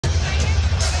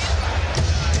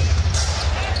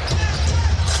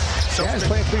Jazz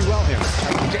playing pretty well here.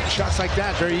 Getting shots like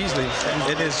that very easily.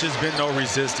 And there's just been no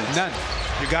resistance. None.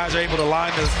 You guys are able to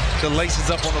line the laces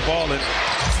up on the ball and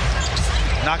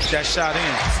knock that shot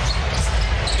in.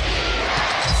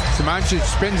 Samanic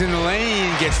spins in the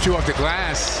lane, gets two off the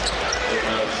glass.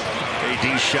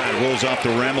 AD shot rolls off the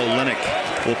rim. Olenek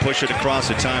will push it across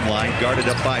the timeline. Guarded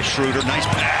up by Schroeder. Nice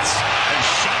pass. And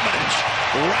Samanic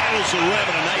rattles the rim,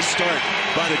 and a nice start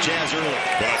by the Jazz early.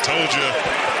 Well, I told you,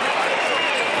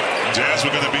 Jazz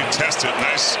were going to be tested.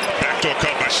 Nice backdoor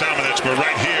cut by Samanic, but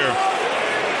right here.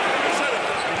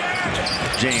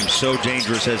 James so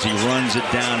dangerous as he runs it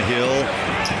downhill.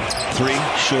 Three,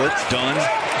 short, done.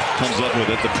 Comes up with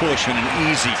it. The push and an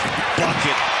easy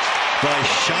bucket by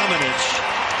Samanic.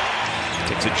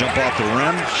 Takes a jump off the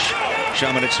rim.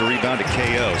 Samanic the rebound to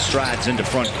KO. Strides into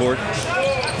front court.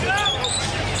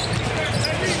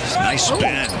 Nice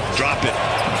spin. Drop it.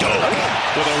 Dope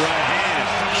with a right hand.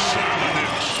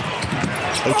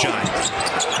 Ochai.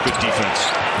 Good defense.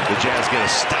 The Jazz get a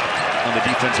stop on the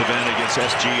defensive end against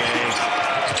SGA.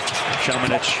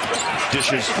 Samanic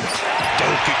dishes.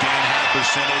 Dope again. High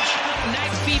percentage.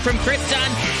 Nice feed from Chris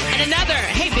Dunn. And another.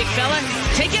 Hey, big fella.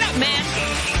 Take it up, man.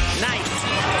 Nice.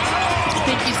 I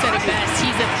think you said it best.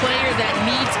 He's a player that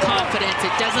needs confidence.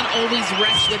 It doesn't always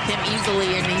rest with him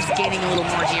easily, and he's gaining a little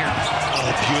more here. Oh,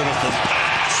 beautiful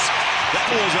pass. That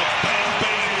was a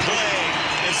bang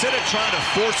play. Instead of trying to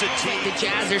force it to the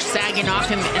Jazz are sagging off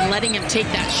him and letting him take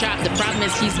that shot. The problem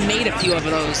is he's made a few of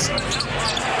those.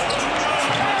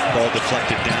 Ball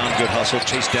deflected down. Good hustle.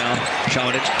 Chase down.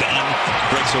 Samanic done.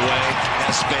 Breaks away.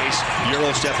 Has space.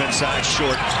 Euro step inside.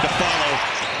 Short. The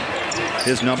follow.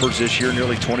 His numbers this year,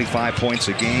 nearly 25 points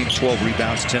a game, 12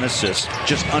 rebounds, 10 assists,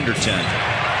 just under 10.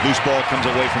 Loose ball comes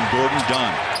away from Gordon,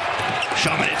 done.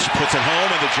 Samanic puts it home,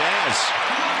 and the Jazz.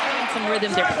 Some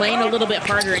rhythm, they're playing a little bit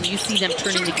harder, and you see them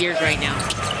turning the gears right now.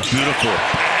 Beautiful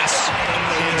pass.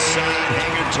 Inside,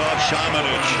 hanging tough.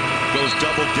 Samanic goes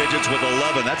double digits with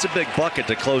 11. That's a big bucket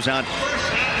to close out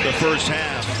the first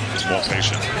half. It's more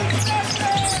patient.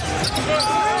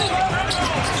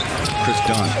 Chris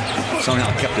Dunn somehow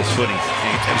kept his footing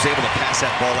and was able to pass that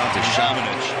ball out to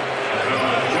Samanic.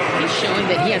 He's showing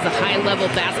that he has a high-level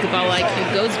basketball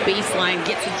IQ, goes baseline,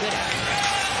 gets a good...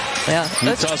 Yeah,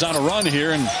 Utah's on a run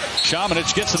here, and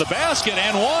Samanic gets to the basket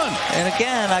and one. And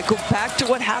again, I go back to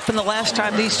what happened the last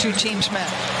time these two teams met.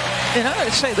 And I'm going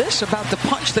to say this about the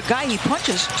punch, the guy he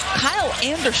punches. Kyle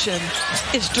Anderson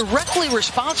is directly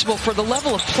responsible for the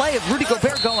level of play of Rudy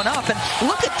Gobert going up. And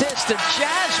look at this, the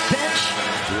Jazz bench.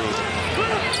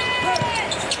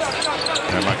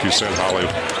 And like you said, Holly,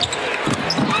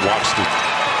 watch the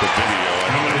video. I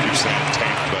know you keep saying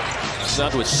tape, but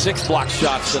Sun with 6 block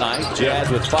shots tonight. Jazz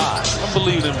with 5. I'm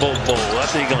believing in both bowls. I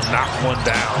think he's gonna knock one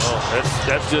down. Oh,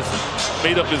 that's just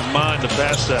made up his mind to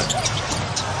pass that.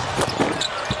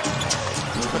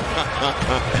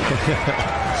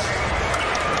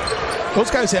 Those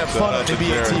guys have fun on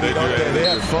NBA TV, don't they? They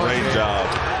have fun. Great job.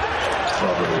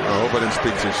 I hope I didn't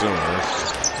speak too soon.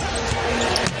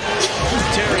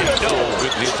 Terry, no.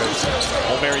 Good defense.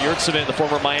 Omer Yurtseven, the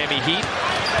former Miami Heat.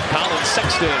 Colin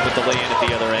Sexton with the lay-in at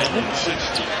the other end.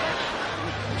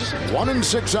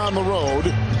 1-6 on the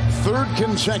road. 3rd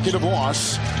consecutive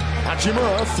loss.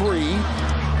 Hachimura 3.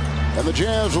 And the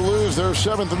Jazz will lose their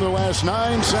 7th in their last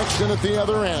 9. Sexton at the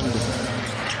other end.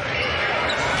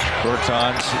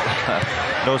 Bertans,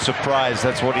 no surprise.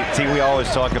 That's what we always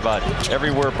talk about.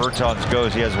 Everywhere Bertans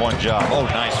goes, he has one job. Oh,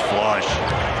 nice flush.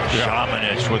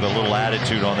 Samanic with a little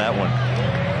attitude on that one.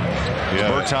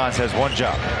 Yeah. Bertans has one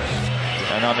job.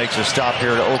 And now makes a stop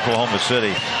here to Oklahoma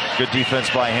City. Good defense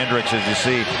by Hendricks, as you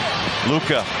see.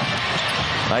 Luka,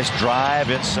 nice drive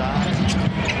inside.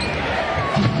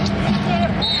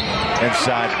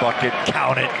 Inside bucket,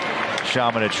 count it.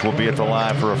 Samanic will be at the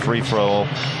line for a free throw.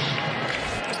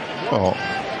 well,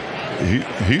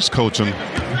 he's coaching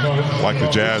like the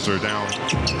Jazz are down.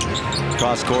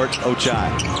 Cross court,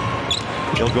 Ochai.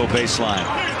 He'll go baseline.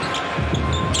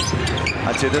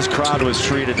 I'd say this crowd was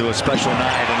treated to a special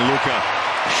night, and Luka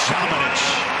Samanic.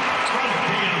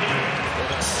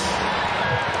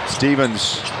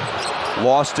 Stevens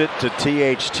lost it to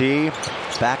THT.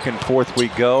 Back and forth we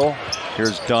go.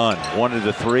 Here's Dunn. 1 to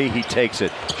the 3. He takes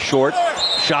it. Short.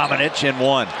 Samanic in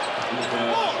 1.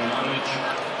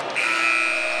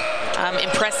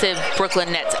 Impressive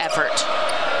Brooklyn Nets effort.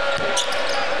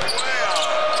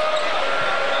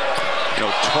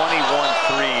 21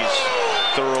 threes.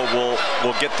 Thorough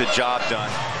will get the job done.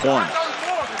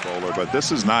 Bowler, but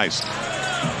this is nice.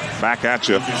 Back at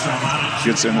you.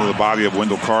 Gets into the body of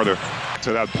Wendell Carter.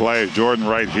 To that play, Jordan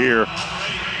right here.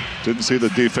 Didn't see the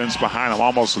defense behind him,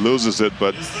 almost loses it,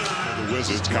 but the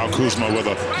Wizards, Kyle Kuzma with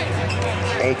a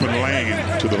open lane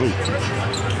to the hoop.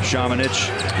 Samanic,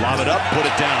 lob it up, put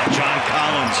it down. John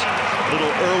Collins,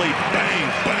 little early bang,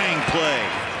 bang play.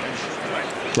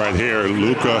 Right here,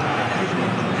 Luka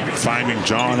finding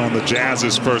John on the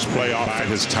Jazz's first play off at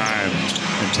his time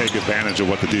and take advantage of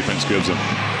what the defense gives him.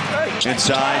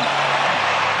 Inside,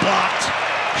 blocked.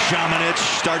 Samanic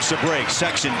starts to break.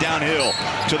 Sexton downhill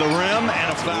to the rim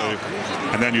and a foul.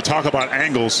 And then you talk about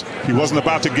angles. He wasn't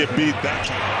about to get beat that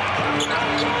time.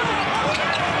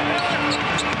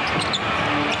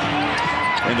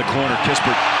 In the corner,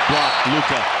 Kispert blocked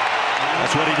Luka.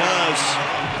 That's what he does.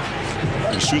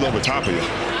 And shoot over top of you.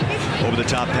 Over the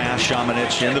top pass,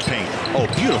 Samanic in the paint. Oh,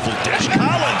 beautiful dish.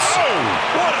 Collins. Oh,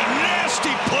 what a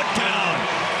nasty put down.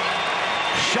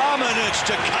 Samanic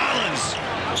to Collins.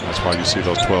 That's why you see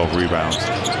those 12 rebounds.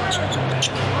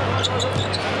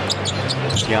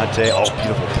 Keontae, oh,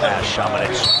 beautiful pass.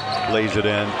 Samanic lays it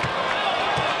in.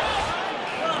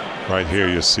 Right here,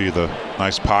 you see the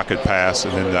nice pocket pass,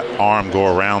 and then that arm go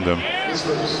around him.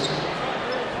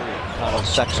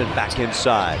 Sexton back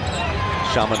inside.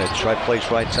 Samanic, right place,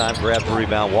 right time, grabs the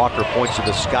rebound. Walker points to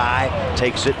the sky,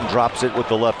 takes it and drops it with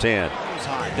the left hand.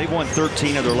 They've won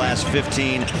 13 of their last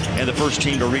 15, and the first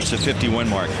team to reach the 50-win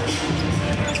mark.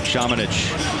 Samanic,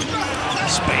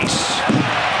 space.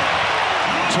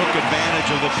 Took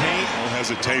advantage of the paint. No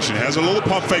hesitation. Has a little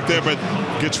pump fake there, but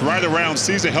gets right around,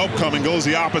 sees the help coming, goes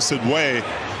the opposite way.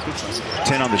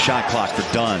 10 on the shot clock for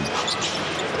Dunn.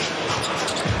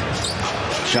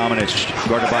 Samanic,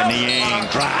 guarded by Niang,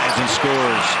 drives and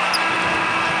scores.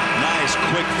 Nice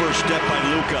quick first step by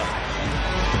Luka.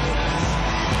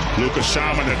 Luka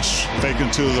Samanic taken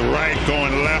to the right,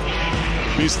 going left,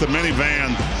 meets the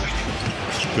minivan.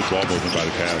 Good ball movement by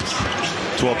the Cavs.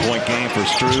 12-point game for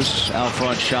Strus. Out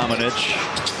front, Samanic.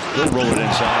 He'll roll it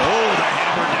inside. Oh, the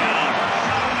hammer down.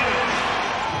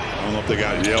 I don't know if they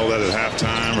got yelled at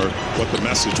halftime or what the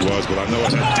message was, but I know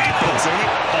it had defense in it.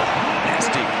 Oh,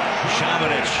 nasty.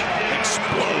 Samanic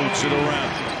explodes to the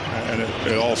rim. And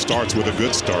it all starts with a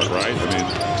good start, right? I mean,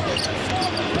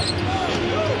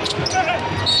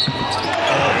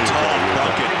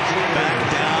 bucket.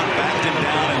 Backed him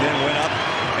down, and then went up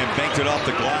and banked it off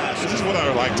the glass. This is what I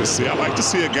would like to see. I like to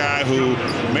see a guy who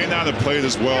may not have played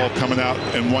as well coming out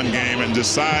in one game and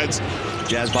decides.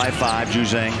 Jazz by 5,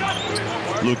 Juzang.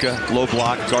 Luka, low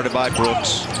block, guarded by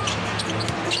Brooks.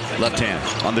 Left hand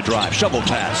on the drive. Shovel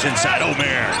pass inside. Omer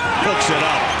hooks it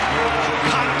up.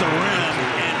 Caught the rim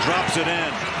and drops it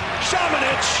in.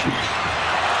 Samanic.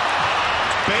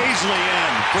 Baisley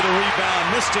in for the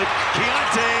rebound. Missed it.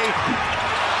 Keontae.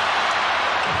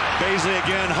 Baisley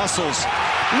again hustles.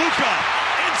 Luka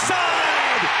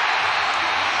inside.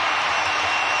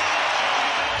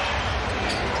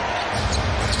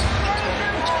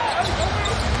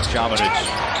 Samanic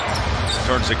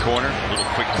turns the corner. A little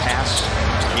quick pass.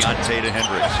 Keontae to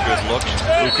Hendricks. Good look.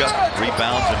 Luka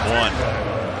rebounds and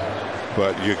 1.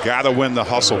 But you got to win the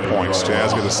hustle points.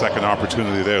 Jazz get a second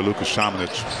opportunity there. Luka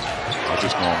Samanic. I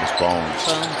just know him as Bones.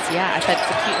 Bones, yeah. I thought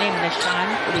it's a cute name, Nishan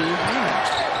Lee Hyman.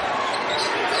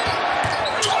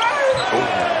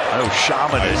 Oh,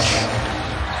 Samanic.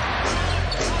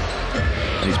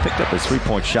 And he's picked up his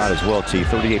three-point shot as well, T.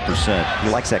 38%. He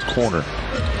likes that corner.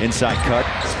 Inside cut.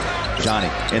 Johnny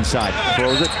inside,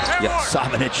 throws it. Yep,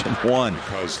 Samanic and 1.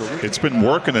 Because it's been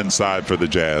working inside for the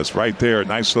Jazz. Right there,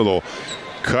 nice little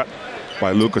cut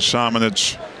by Luka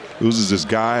Samanic. Loses his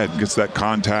guy and gets that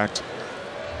contact.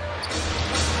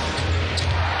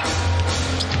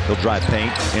 He'll drive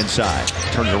paint inside.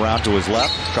 Turns around to his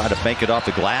left. Try to bank it off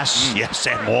the glass. Yes,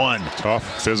 and 1.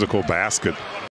 Tough physical basket.